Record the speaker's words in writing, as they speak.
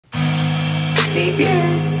stay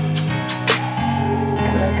fierce.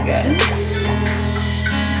 So that's good.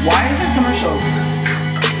 Why is there commercials?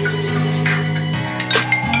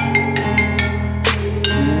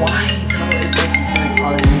 Why though is necessary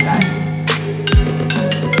calling you guys?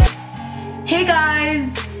 Hey guys,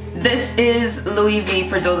 this is LouiiV.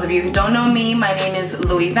 For those of you who don't know me, my name is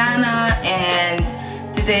Louivannah, and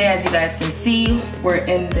today, as you guys can see, we're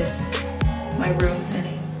in my room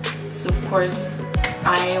setting. So of course,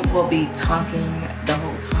 I will be talking the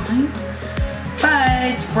whole time.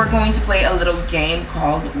 But we're going to play a little game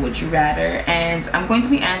called Would You Rather, and I'm going to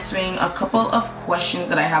be answering a couple of questions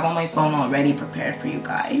that I have on my phone already prepared for you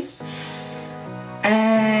guys.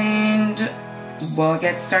 And we'll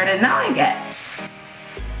get started now, I guess.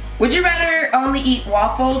 Would you rather only eat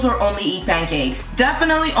waffles or only eat pancakes?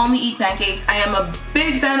 Definitely only eat pancakes. I am a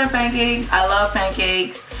big fan of pancakes. I love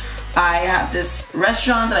pancakes. I have this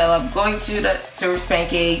restaurant that I love going to that serves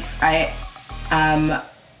pancakes. I am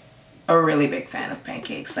a really big fan of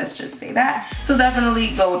pancakes, let's just say that. So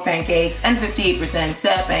definitely go with pancakes, and 58%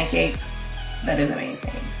 said pancakes. That is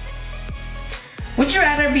amazing. Would you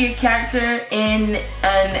rather be a character in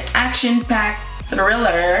an action-packed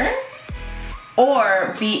thriller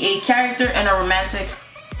or be a character in a romantic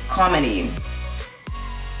comedy?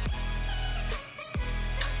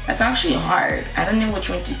 That's actually hard. I don't know which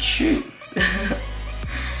one to choose.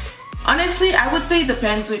 Honestly, I would say it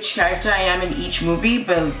depends which character I am in each movie,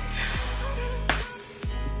 but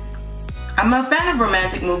I'm a fan of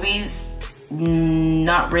romantic movies,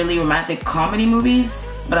 not really romantic comedy movies,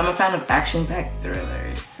 but I'm a fan of action-packed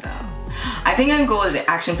thrillers. So I think I can go with the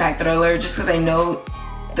action-packed thriller just because I know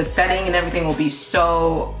the setting and everything will be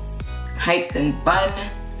so hyped and fun.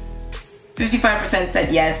 55%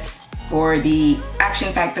 said yes for the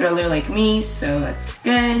action-packed thriller like me, so that's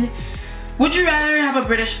good. Would you rather have a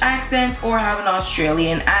British accent or have an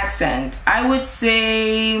Australian accent? I would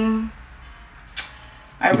say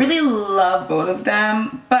I really love both of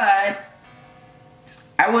them, but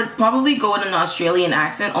I would probably go with an Australian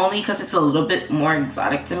accent only because it's a little bit more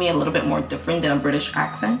exotic to me, a little bit more different than a British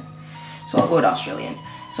accent. So I'll go with Australian.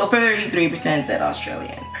 So 33% said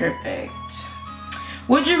Australian. Perfect.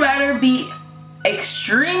 Would you rather be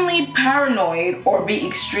extremely paranoid or be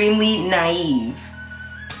extremely naive?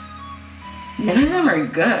 None of them are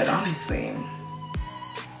good, honestly.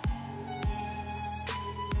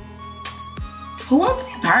 Who wants to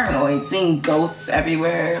be paranoid? Seeing ghosts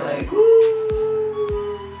everywhere, like woo,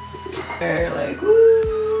 like woo,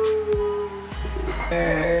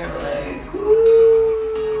 like woo,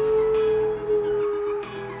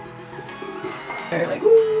 like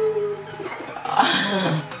woo.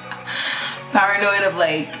 Paranoid of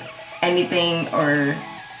like anything, or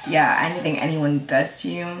yeah, anything anyone does to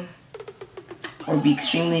you, or be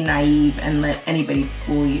extremely naive and let anybody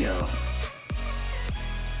fool you.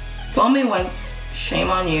 Fool me once, shame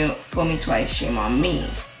on you. Fool me twice, shame on me.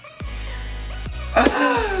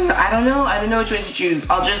 I don't know which one to choose.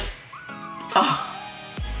 I'll just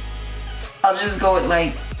go with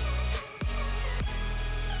like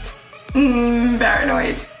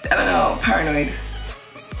paranoid. I don't know, paranoid.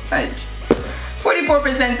 Fudge.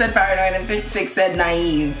 44% said paranoid and 56% said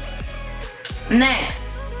naive. Next,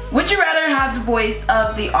 would you rather have the voice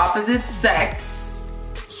of the opposite sex?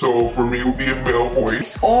 So for me, it would be a male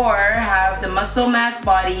voice. Or have the muscle mass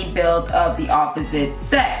body build of the opposite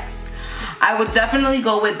sex? I would definitely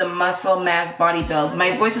go with the muscle mass body build.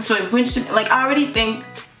 My voice is so important to me. Like, I already think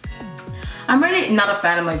I'm already not a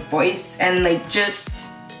fan of my voice, and like just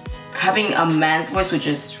having a man's voice would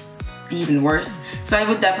just be even worse. So I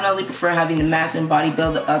would definitely prefer having the mass and body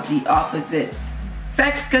build of the opposite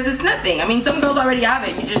sex, because it's nothing. I mean, some girls already have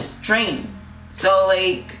it. You just train. So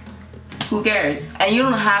like, who cares? And you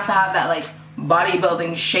don't have to have that like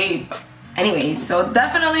bodybuilding shape anyways. So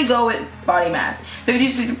definitely go with body mass.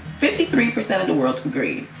 53% of the world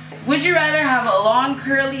agreed. Would you rather have a long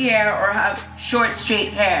curly hair or have short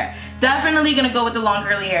straight hair? Definitely gonna go with the long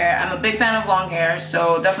curly hair. I'm a big fan of long hair,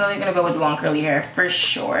 so definitely gonna go with the long curly hair for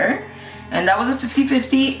sure. And that was a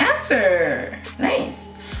 50-50 answer.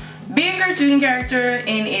 Nice. Be a cartoon character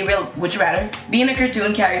in a real, would you rather be in a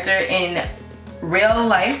cartoon character in real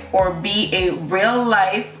life or be a real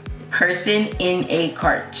life person in a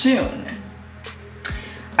cartoon?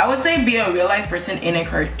 I would say be a real life person in a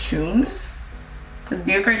cartoon, because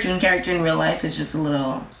be a cartoon character in real life is just a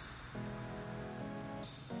little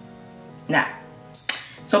nah.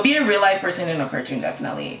 So be a real life person in a cartoon,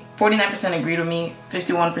 definitely. 49% agreed with me.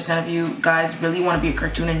 51% of you guys really want to be a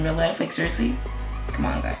cartoon in real life. Like seriously? Come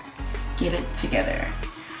on guys, get it together.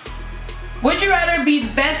 Would you rather be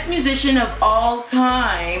the best musician of all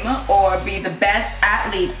time or be the best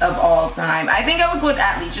athlete of all time? I think I would go with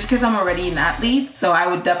athlete just because I'm already an athlete. So I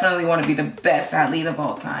would definitely want to be the best athlete of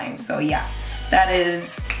all time. So yeah, that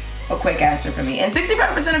is a quick answer for me. And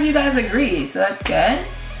 65% of you guys agree, so that's good.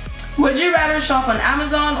 Would you rather shop on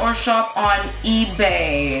Amazon or shop on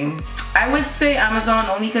eBay? I would say Amazon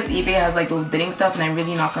only because eBay has like those bidding stuff and I'm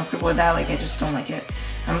really not comfortable with that. Like I just don't like it.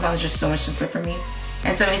 Amazon is just so much simpler for me.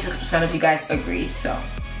 And 76% of you guys agree, so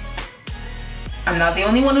I'm not the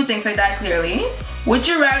only one who thinks like that, clearly. Would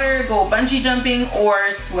you rather go bungee jumping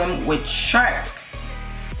or swim with sharks?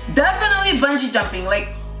 Definitely bungee jumping. Like,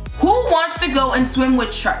 who wants to go and swim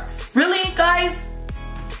with sharks? Really, guys?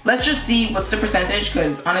 Let's just see what's the percentage,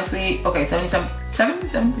 because honestly, okay,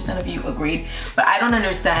 77% of you agreed, but I don't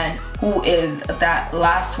understand who is that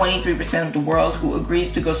last 23% of the world who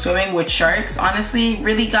agrees to go swimming with sharks. Honestly,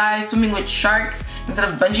 really, guys, swimming with sharks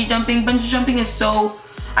instead of bungee jumping. Bungee jumping is so,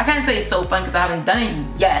 I can't say it's so fun because I haven't done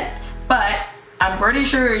it yet, but I'm pretty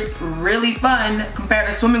sure it's really fun compared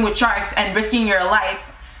to swimming with sharks and risking your life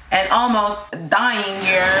and almost dying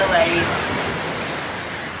your life.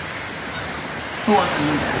 Who wants to do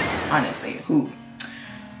that? Honestly, who?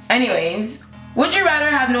 Anyways, would you rather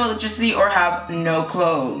have no electricity or have no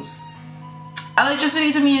clothes?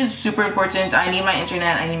 Electricity to me is super important. I need my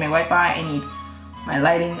internet, I need my Wi-Fi, I need my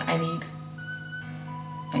lighting, I need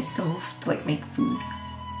my stove to like make food.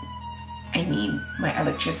 I need my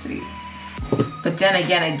electricity. But then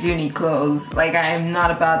again, I do need clothes. Like, I am not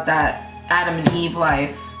about that Adam and Eve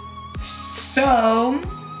life. So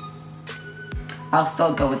I'll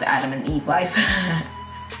still go with the Adam and Eve life.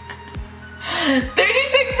 36%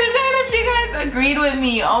 of you guys agreed with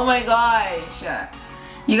me. Oh my gosh.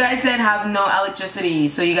 You guys said have no electricity,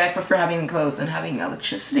 so you guys prefer having clothes than having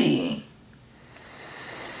electricity.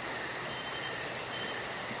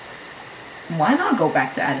 Why not go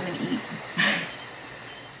back to Adam and Eve?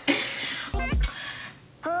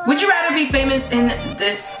 Would you rather be famous in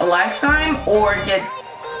this lifetime or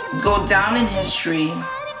go down in history?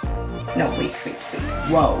 No, wait.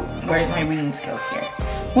 Whoa, where's my reading skills here?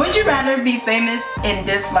 Would you rather be famous in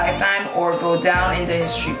this lifetime or go down in the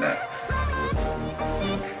history books?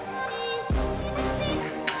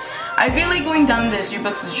 I feel like going down in the history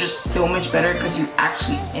books is just so much better because you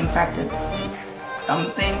actually impacted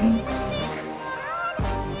something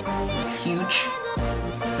huge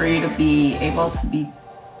for you to be able to be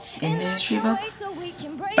in the history books.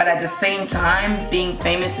 But at the same time, being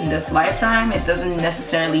famous in this lifetime, it doesn't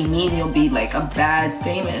necessarily mean you'll be like a bad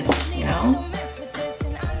famous, you know?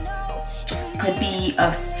 Could be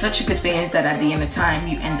such a good famous that at the end of time,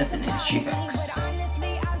 you end up in the history books.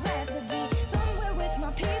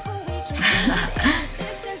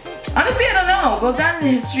 Honestly, I don't know. Go down in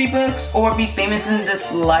the history books or be famous in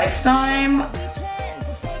this lifetime.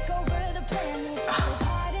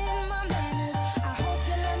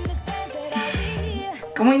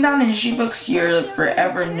 Going down the history books, you're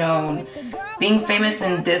forever known. Being famous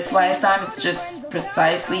in this lifetime, it's just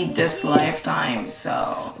precisely this lifetime,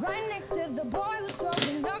 so.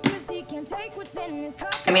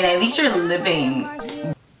 I mean, at least you're living.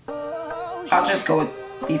 I'll just go with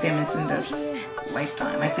be famous in this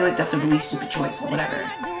lifetime. I feel like that's a really stupid choice, but whatever.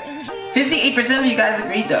 58% of you guys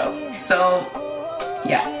agreed though, so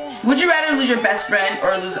yeah. Would you rather lose your best friend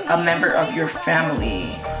or lose a member of your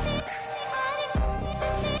family?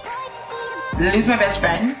 Lose my best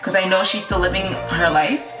friend because I know she's still living her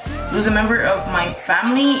life. Lose a member of my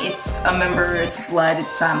family, it's a member, it's blood,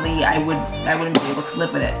 it's family. I wouldn't be able to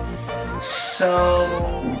live with it. So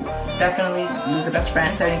definitely lose a best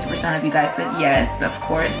friend. 72% of you guys said yes, of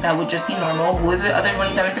course. That would just be normal. Who is the other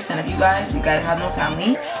 27% of you guys? You guys have no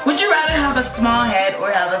family. Would you rather have a small head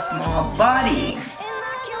or have a small body?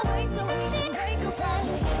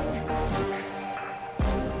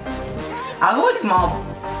 I'll go with small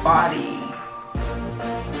body.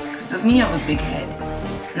 Doesn't mean you have a big head.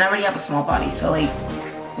 And I already have a small body, so like,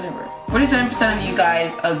 whatever. 47% of you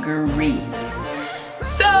guys agreed.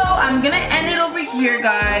 So I'm gonna end it over here,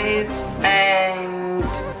 guys, and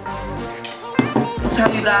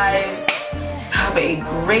tell you guys to have a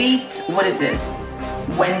great, what is this?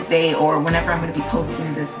 Wednesday or whenever I'm gonna be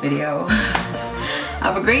posting this video.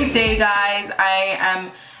 Have a great day, guys. I am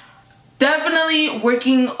definitely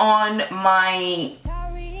working on my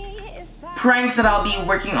pranks that I'll be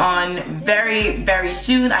working on very, very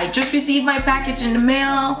soon. I just received my package in the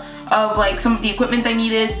mail of like some of the equipment I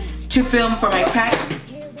needed to film for my pack.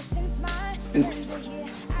 Oops.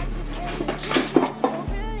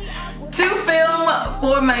 To film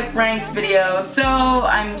for my pranks video. So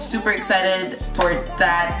I'm super excited for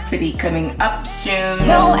that to be coming up soon.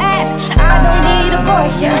 Don't ask, I don't need a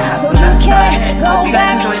boyfriend, so you can go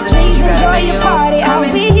back. Please enjoy your party,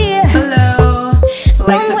 I'll be here. Hello.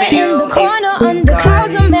 Somewhere in the corner, under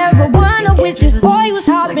clouds of marijuana, with this boy who's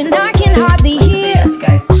hopping, I can hardly hear.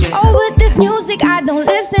 Oh, with this music I don't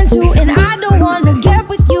listen to, and I don't wanna get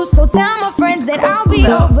with you, so tell my friends that I'll be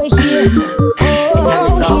over here.